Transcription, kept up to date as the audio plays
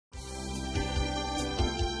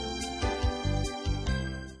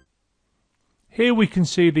Here we can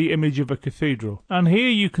see the image of a cathedral, and here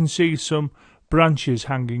you can see some branches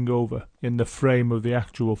hanging over in the frame of the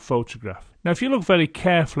actual photograph. Now if you look very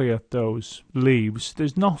carefully at those leaves,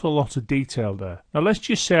 there's not a lot of detail there. Now let's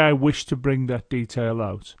just say I wish to bring that detail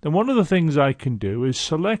out. Then one of the things I can do is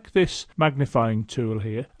select this magnifying tool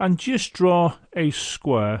here and just draw a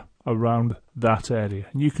square around that area,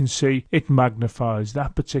 and you can see it magnifies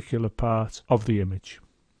that particular part of the image.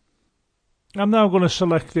 I'm now going to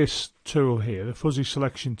select this tool here, the fuzzy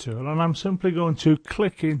selection tool, and I'm simply going to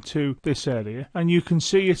click into this area, and you can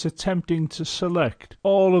see it's attempting to select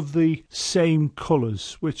all of the same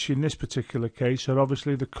colours, which in this particular case are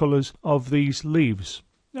obviously the colours of these leaves.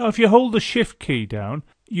 Now if you hold the shift key down,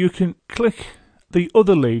 you can click the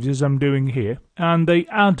other leaves as I'm doing here, and they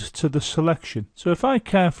add to the selection. So if I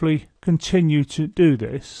carefully continue to do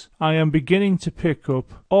this, I am beginning to pick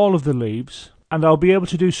up all of the leaves, and I'll be able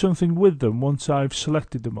to do something with them once I've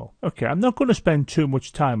selected them all. Okay, I'm not going to spend too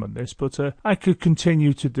much time on this, but I could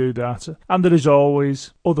continue to do that, and there is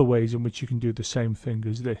always other ways in which you can do the same thing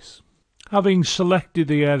as this. Having selected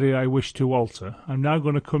the area I wish to alter, I'm now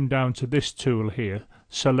going to come down to this tool here,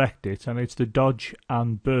 select it, and it's the Dodge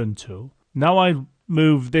and Burn tool. Now I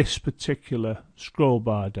move this particular scroll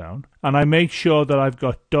bar down, and I make sure that I've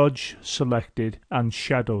got Dodge selected and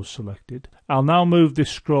Shadow selected. I'll now move this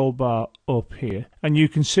scroll bar up here, and you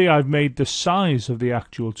can see I've made the size of the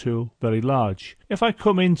actual tool very large. If I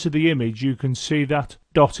come into the image, you can see that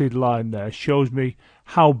dotted line there shows me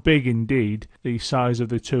how big indeed the size of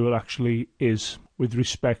the tool actually is with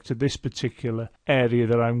respect to this particular area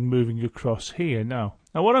that I'm moving across here now.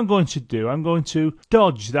 Now what I'm going to do, I'm going to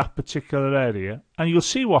dodge that particular area, and you'll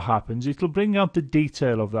see what happens. It'll bring out the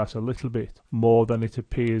detail of that a little bit more than it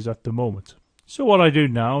appears at the moment. So what I do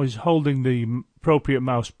now is, holding the appropriate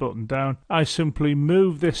mouse button down, I simply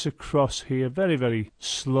move this across here very, very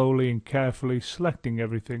slowly and carefully, selecting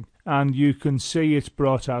everything, and you can see it's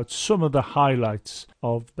brought out some of the highlights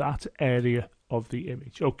of that area of the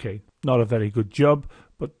image. Okay, not a very good job,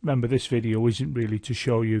 but remember, this video isn't really to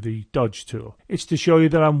show you the dodge tool. It's to show you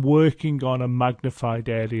that I'm working on a magnified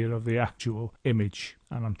area of the actual image,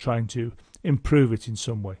 and I'm trying to improve it in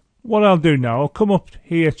some way. What I'll do now, I'll come up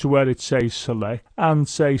here to where it says select and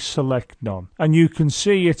say select none, and you can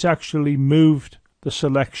see it's actually moved the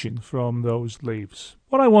selection from those leaves.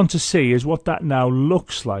 What I want to see is what that now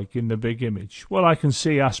looks like in the big image. Well, I can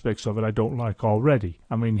see aspects of it I don't like already.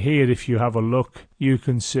 I mean, here if you have a look, you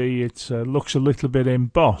can see it looks a little bit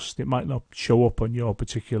embossed. It might not show up on your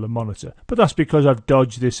particular monitor, but that's because I've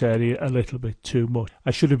dodged this area a little bit too much.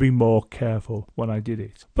 I should have been more careful when I did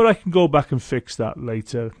it, but I can go back and fix that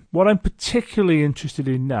later. What I'm particularly interested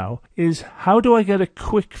in now is, how do I get a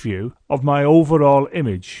quick view of my overall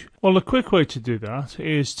image? Well, the quick way to do that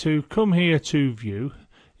is to come here to View,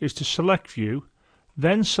 is to select View,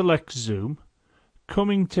 then select Zoom,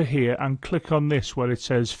 coming to here and click on this where it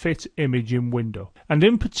says Fit Image in Window. And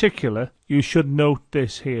in particular, you should note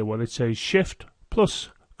this here where it says Shift plus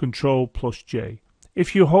Control plus J.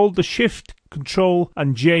 If you hold the Shift, Control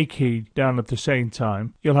and J key down at the same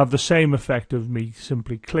time, you'll have the same effect of me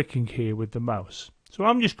simply clicking here with the mouse. So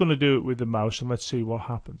I'm just going to do it with the mouse, and let's see what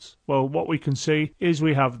happens. Well, what we can see is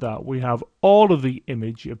we have that. We have all of the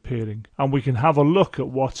image appearing, and we can have a look at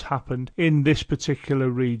what's happened in this particular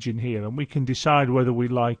region here, and we can decide whether we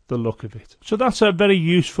like the look of it. So that's a very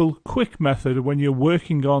useful, quick method when you're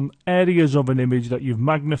working on areas of an image that you've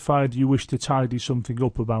magnified, you wish to tidy something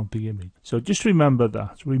up about the image. So just remember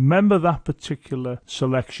that. Remember that particular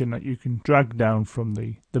selection that you can drag down from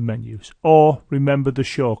the menus, or remember the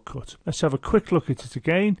shortcut. Let's have a quick look at it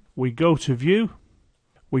again. We go to View,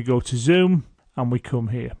 we go to Zoom, and we come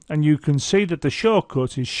here, and you can see that the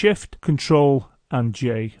shortcut is Shift, Control and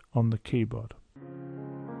J on the keyboard.